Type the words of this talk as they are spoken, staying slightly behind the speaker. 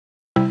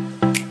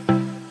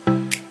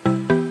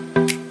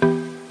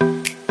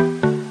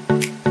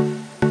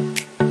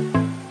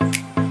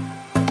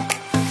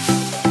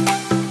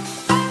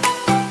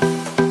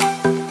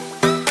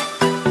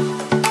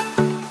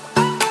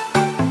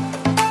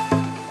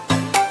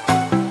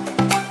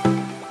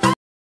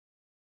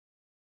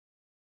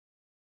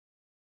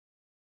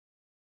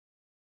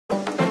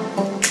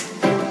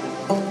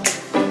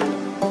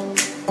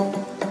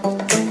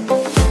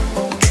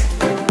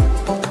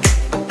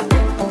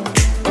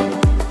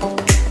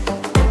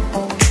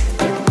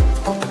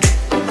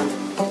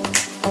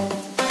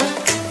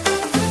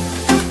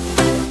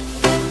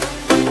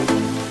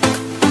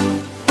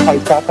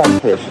Star fan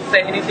page.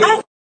 Say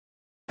anything.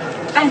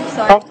 I'm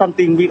sorry. Talk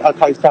something with a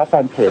Thai Star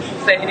fan page.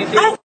 Say anything.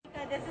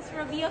 This is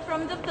Rabiya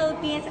from the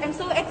Philippines. I'm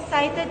so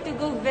excited to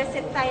go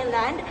visit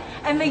Thailand.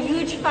 I'm a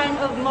huge fan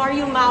of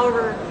Mario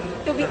Maurer,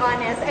 to be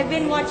honest. I've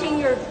been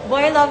watching your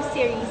Boy Love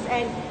series,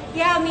 and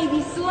yeah, maybe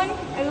soon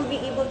I will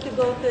be able to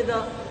go to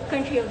the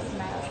country of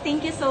smiles.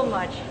 Thank you so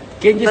much.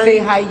 Can you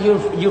say hi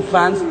your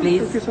fans,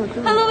 please?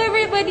 Hello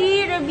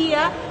everybody,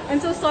 Rabiya.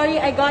 I'm so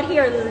sorry I got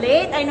here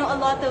late. I know a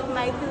lot of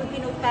my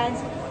Filipino fans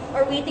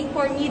are waiting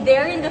for me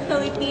there in the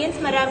Philippines.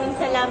 Maraming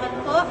salamat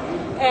po.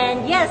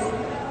 And yes,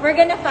 we're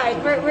gonna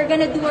fight. We're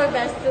gonna do our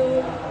best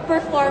to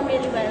perform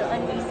really well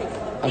on May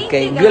 16th.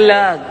 Okay, good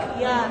luck.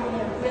 Yeah.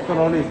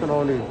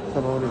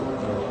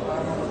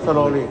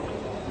 Slowly.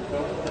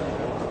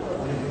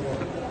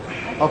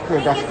 Okay,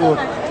 that's good.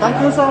 Thank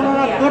you so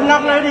much. Good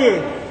luck, lady.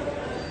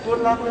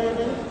 Good luck,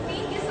 lady.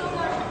 Thank you so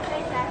much.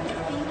 Thank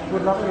you.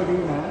 Good luck,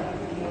 lady.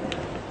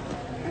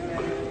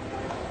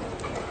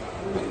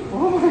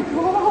 Oh my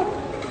God.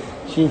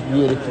 She's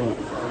beautiful.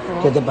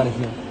 ¿Qué te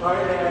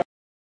pareció?